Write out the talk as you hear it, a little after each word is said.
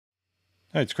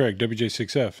Hi, it's Craig,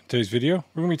 WJ6F. In today's video,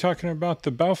 we're going to be talking about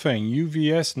the BaoFeng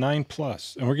UV-S9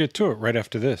 Plus, and we'll get to it right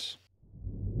after this.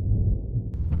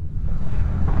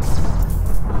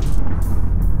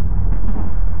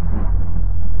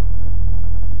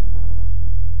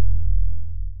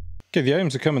 Okay, the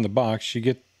items that come in the box, you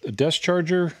get a desk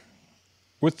charger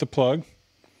with the plug,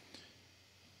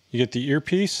 you get the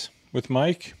earpiece with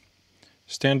mic,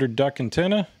 standard duck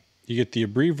antenna, you get the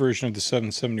ABRI version of the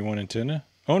 771 antenna,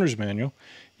 owner's manual.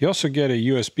 You also get a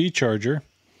USB charger,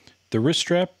 the wrist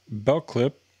strap, belt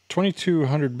clip,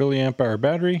 2200 milliamp hour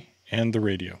battery, and the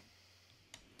radio.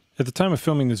 At the time of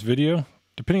filming this video,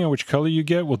 depending on which color you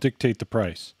get will dictate the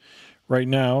price. Right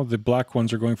now, the black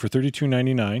ones are going for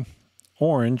 $32.99,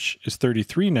 orange is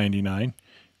 $33.99,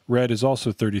 red is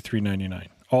also $33.99.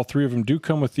 All three of them do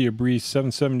come with the ABRI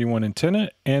 771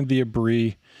 antenna and the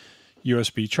ABRI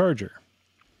USB charger.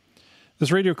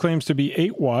 This radio claims to be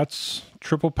 8 watts,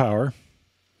 triple power.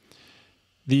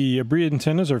 The ABRI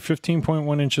antennas are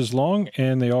 15.1 inches long,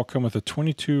 and they all come with a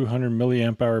 2200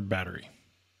 milliamp hour battery.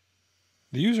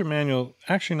 The user manual,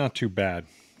 actually not too bad,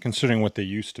 considering what they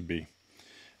used to be.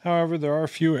 However, there are a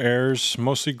few errors,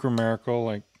 mostly grammatical,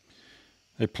 like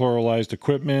they pluralized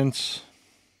equipments.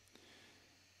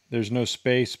 There's no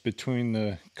space between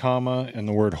the comma and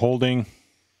the word holding.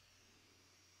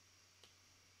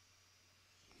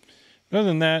 Other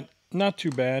than that, not too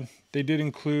bad. They did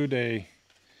include a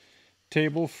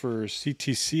table for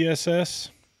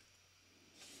CTCSS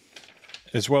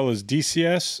as well as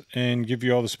DCS and give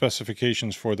you all the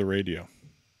specifications for the radio.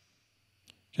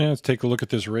 Okay, let's take a look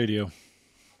at this radio. On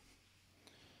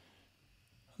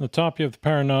the top you have the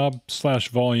power knob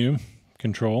 / volume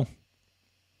control.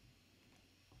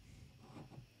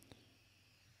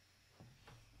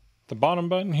 The bottom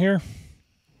button here,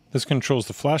 this controls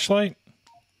the flashlight.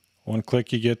 One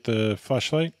click you get the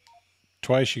flashlight,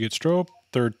 twice you get strobe,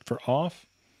 third for off.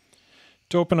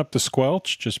 To open up the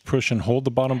squelch, just push and hold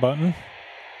the bottom button.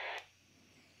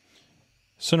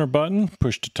 Center button,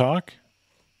 push to talk.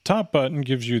 Top button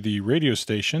gives you the radio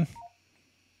station.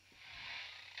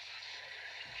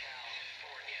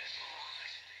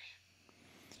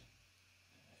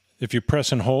 If you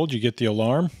press and hold, you get the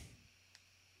alarm,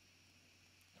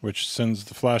 which sends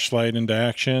the flashlight into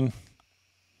action.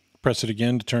 Press it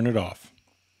again to turn it off.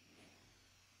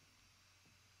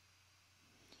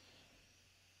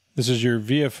 This is your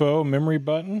VFO memory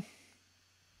button.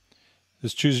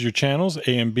 This chooses your channels,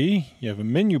 A and B. You have a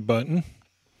menu button.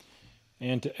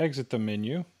 And to exit the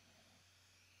menu,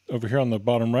 over here on the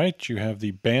bottom right, you have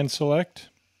the band select.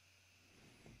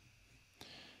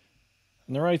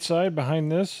 On the right side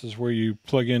behind this is where you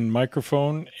plug in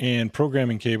microphone and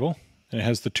programming cable. And it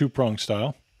has the 2-prong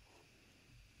style.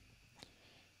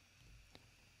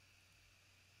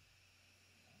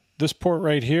 This port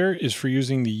right here is for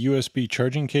using the USB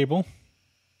charging cable.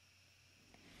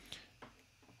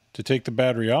 To take the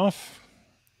battery off,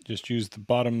 just use the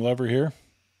bottom lever here.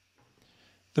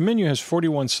 The menu has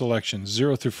 41 selections,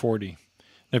 0 through 40.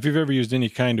 Now, if you've ever used any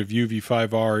kind of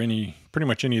UV-5R, pretty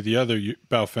much any of the other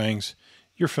BaoFengs,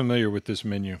 you're familiar with this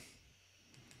menu.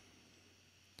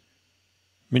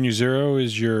 Menu 0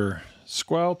 is your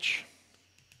squelch.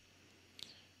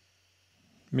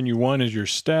 Menu 1 is your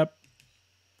step.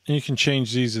 And you can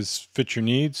change these as fit your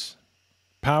needs.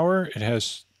 Power, it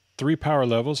has 3 power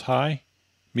levels, high,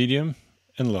 medium,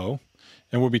 and low.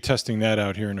 And we'll be testing that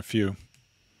out here in a few.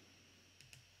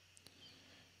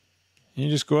 And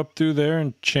you just go up through there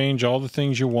and change all the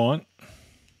things you want.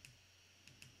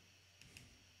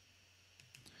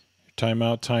 Your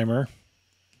timeout timer.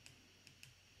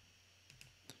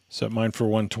 Set mine for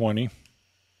 120.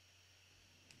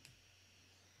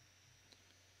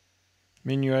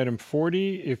 Menu item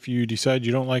 40, if you decide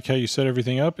you don't like how you set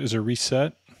everything up, is a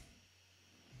reset.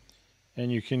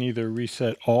 And you can either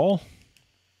reset all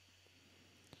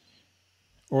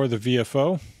or the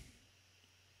VFO.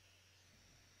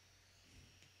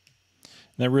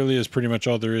 And that really is pretty much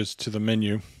all there is to the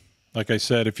menu. Like I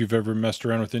said, if you've ever messed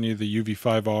around with any of the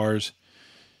UV-5Rs,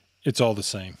 it's all the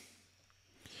same.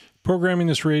 Programming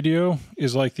this radio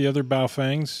is like the other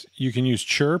BaoFengs. You can use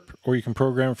chirp or you can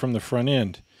program it from the front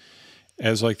end.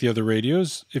 As like the other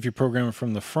radios, if you program it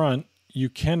from the front, you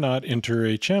cannot enter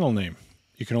a channel name.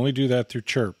 You can only do that through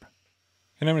chirp.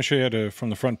 And I'm going to show you how to, from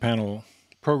the front panel,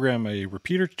 program a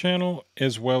repeater channel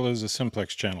as well as a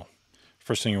simplex channel.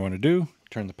 First thing you want to do,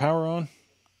 turn the power on.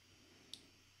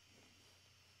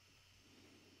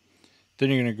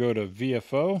 Then you're going to go to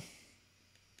VFO.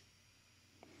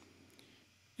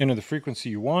 Enter the frequency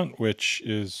you want, which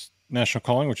is national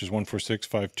calling, which is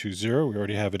 146.520. We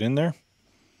already have it in there.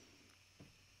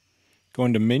 Go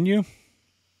into menu.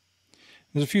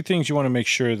 There's a few things you want to make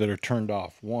sure that are turned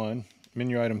off. One,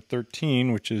 menu item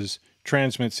 13, which is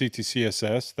transmit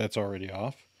CTCSS, that's already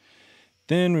off.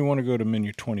 Then we want to go to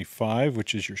menu 25,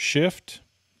 which is your shift.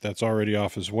 That's already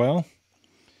off as well.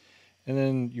 And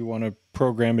then you want to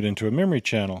program it into a memory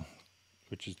channel,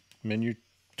 which is menu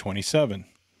 27.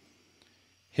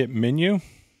 Hit menu.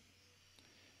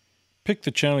 Pick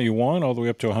the channel you want all the way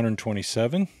up to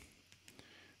 127.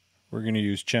 We're going to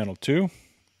use channel 2.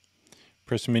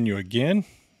 Press menu again.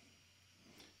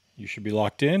 You should be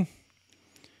locked in.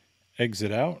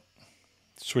 Exit out.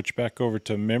 Switch back over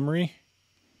to memory.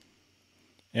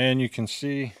 And you can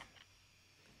see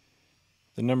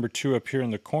the number 2 up here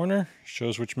in the corner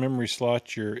shows which memory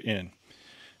slot you're in.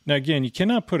 Now again, you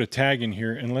cannot put a tag in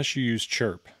here unless you use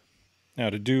chirp. Now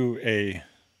to do a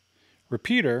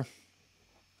repeater,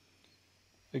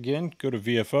 again, go to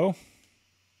VFO.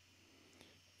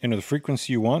 Enter the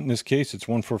frequency you want. In this case, it's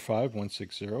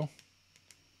 145.160.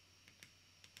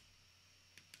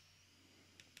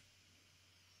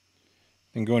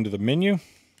 Then go into the menu.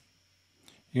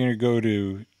 You're going to go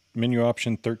to menu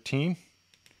option 13.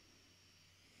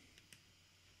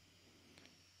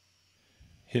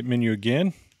 Hit menu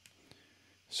again.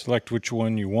 Select which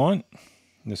one you want.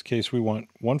 In this case, we want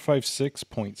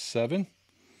 156.7.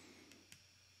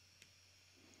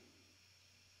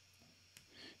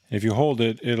 If you hold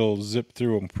it, it'll zip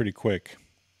through them pretty quick.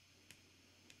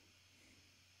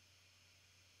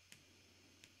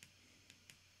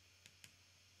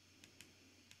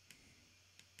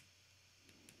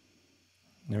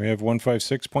 There we have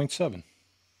 156.7.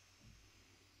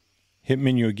 Hit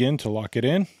menu again to lock it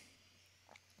in.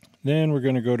 Then we're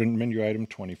going to go to menu item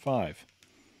 25.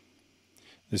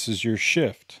 This is your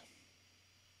shift.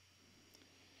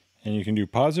 And you can do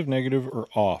positive, negative, or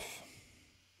off.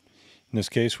 In this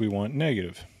case, we want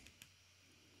negative.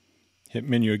 Hit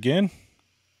menu again.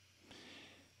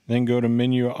 Then go to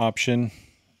menu option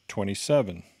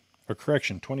 27, or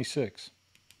correction, 26.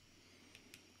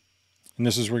 And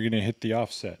this is where we're going to hit the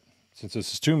offset. Since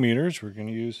this is 2 meters, we're going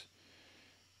to use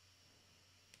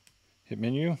hit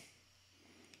menu.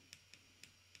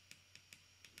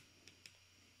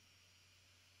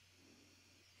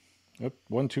 Oop,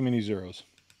 one too many zeros.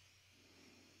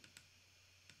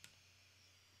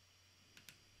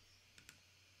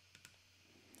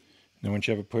 Then once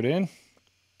you have it put in,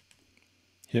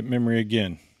 hit memory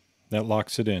again. That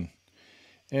locks it in.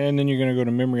 And then you're going to go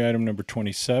to memory item number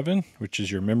 27, which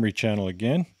is your memory channel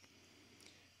again.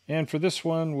 And for this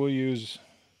one, we'll use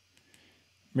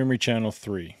memory channel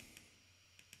 3.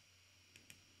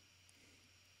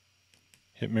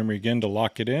 Hit memory again to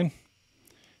lock it in.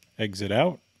 Exit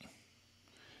out.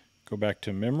 Go back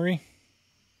to memory.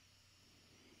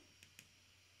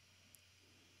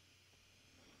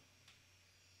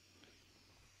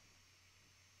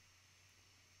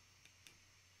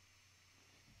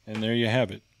 And there you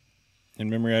have it. In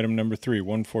memory item number 3,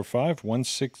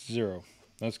 145.160.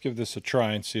 Let's give this a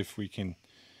try and see if we can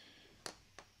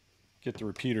get the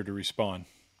repeater to respond.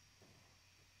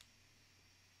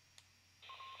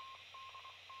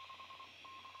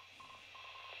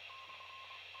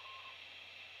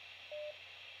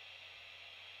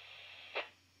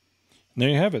 And there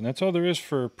you have it. And that's all there is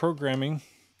for programming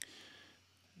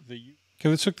the... Okay,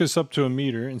 let's hook this up to a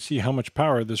meter and see how much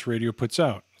power this radio puts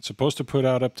out. It's supposed to put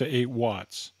out up to 8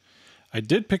 watts. I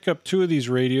did pick up 2 of these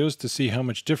radios to see how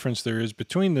much difference there is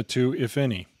between the 2, if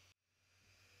any.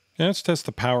 Now let's test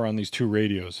the power on these 2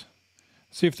 radios.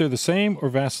 See if they're the same or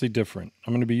vastly different.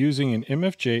 I'm going to be using an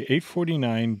MFJ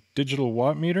 849 digital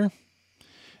watt meter,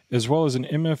 as well as an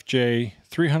MFJ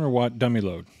 300 watt dummy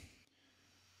load.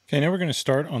 Okay, now we're going to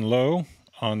start on low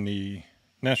on the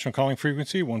national calling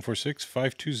frequency,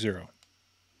 146.520.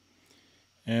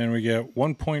 And we get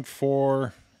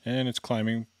 1.4, and it's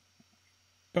climbing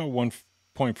about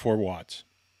 1.4 watts.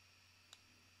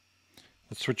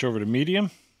 Let's switch over to medium.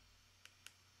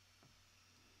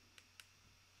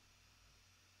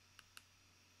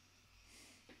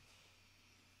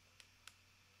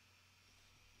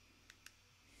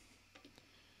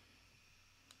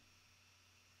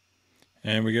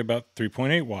 And we get about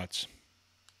 3.8 watts.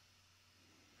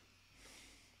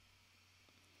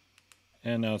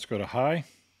 And now let's go to high.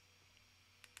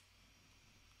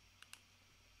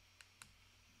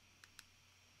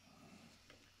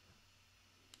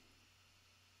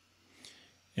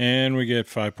 And we get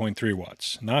 5.3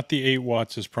 watts. Not the 8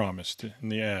 watts as promised in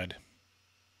the ad.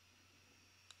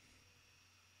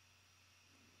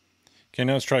 Okay,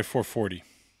 now let's try 440.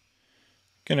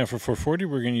 Okay, now for 440,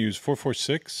 we're going to use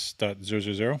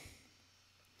 446.000.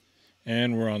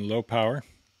 And we're on low power.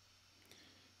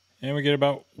 And we get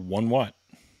about 1 watt.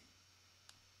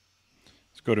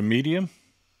 Let's go to medium.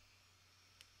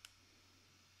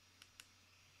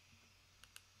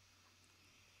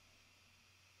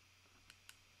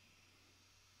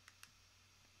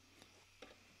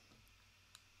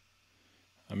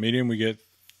 On medium we get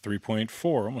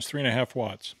 3.4, almost 3.5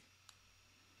 watts.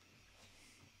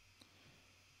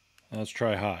 Now let's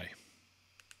try high.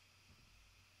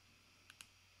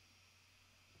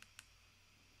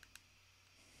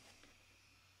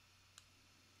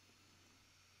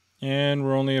 And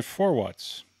we're only at 4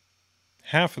 watts.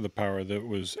 Half of the power that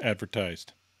was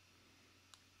advertised.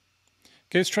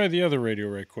 Okay, let's try the other radio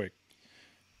right quick.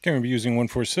 Okay, I'm going to be using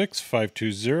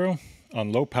 146.520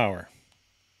 on low power.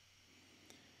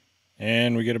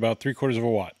 And we get about 3/4 of a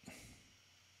watt.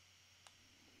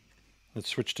 Let's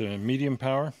switch to medium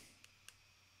power.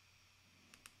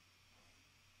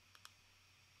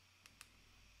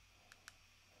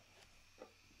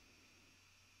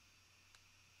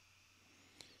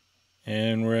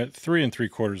 And we're at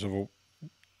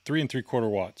 3.75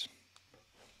 watts.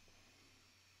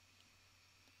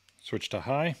 Switch to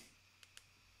high.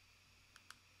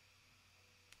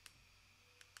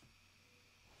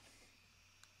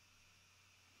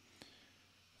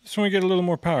 This one we get a little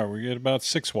more power. We get about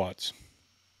 6 watts.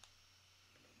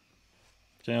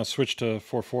 Okay, now switch to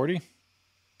 440.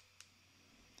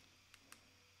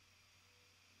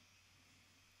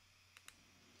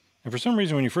 And for some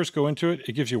reason when you first go into it,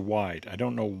 it gives you wide. I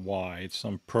don't know why. It's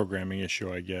some programming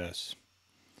issue, I guess.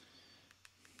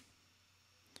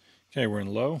 Okay, we're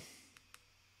in low.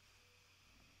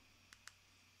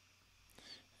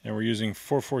 And we're using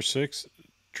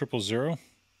 446.000.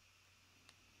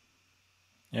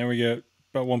 And we get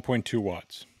about 1.2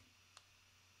 watts.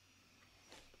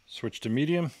 Switch to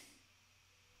medium.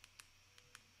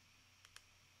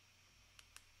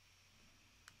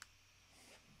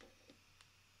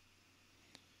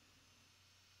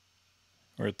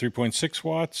 We're at 3.6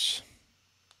 watts.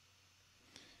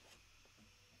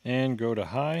 And go to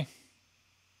high.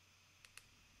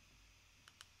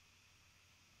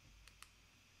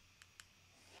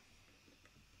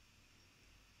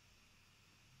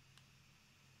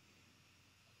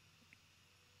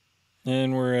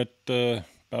 And we're at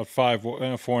about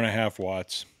 4.5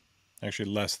 watts.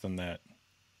 Actually less than that.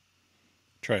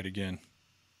 Try it again.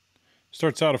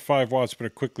 Starts out at 5 watts, but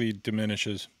it quickly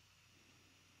diminishes.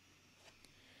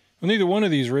 Well, neither one of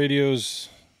these radios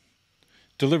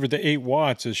delivered the 8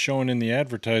 watts as shown in the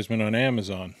advertisement on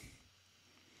Amazon.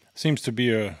 Seems to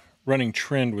be a running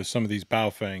trend with some of these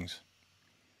BaoFengs.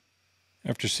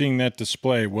 After seeing that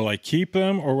display, will I keep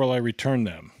them or will I return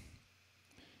them?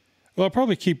 Well, I'll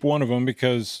probably keep one of them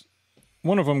because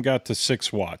one of them got to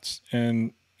 6 watts.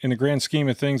 And in the grand scheme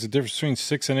of things, the difference between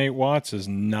 6 and 8 watts is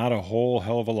not a whole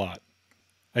hell of a lot.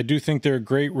 I do think they're a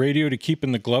great radio to keep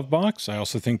in the glove box. I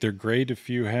also think they're great if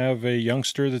you have a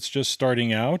youngster that's just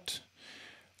starting out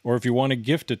or if you want to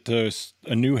gift it to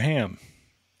a new ham.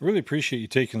 I really appreciate you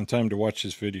taking the time to watch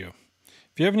this video.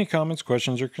 If you have any comments,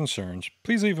 questions, or concerns,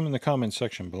 please leave them in the comments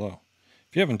section below.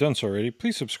 If you haven't done so already,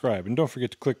 please subscribe and don't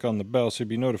forget to click on the bell so you'll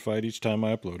be notified each time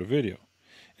I upload a video.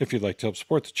 If you'd like to help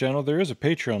support the channel, there is a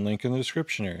Patreon link in the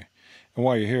description area. And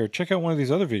while you're here, check out one of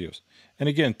these other videos. And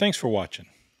again, thanks for watching.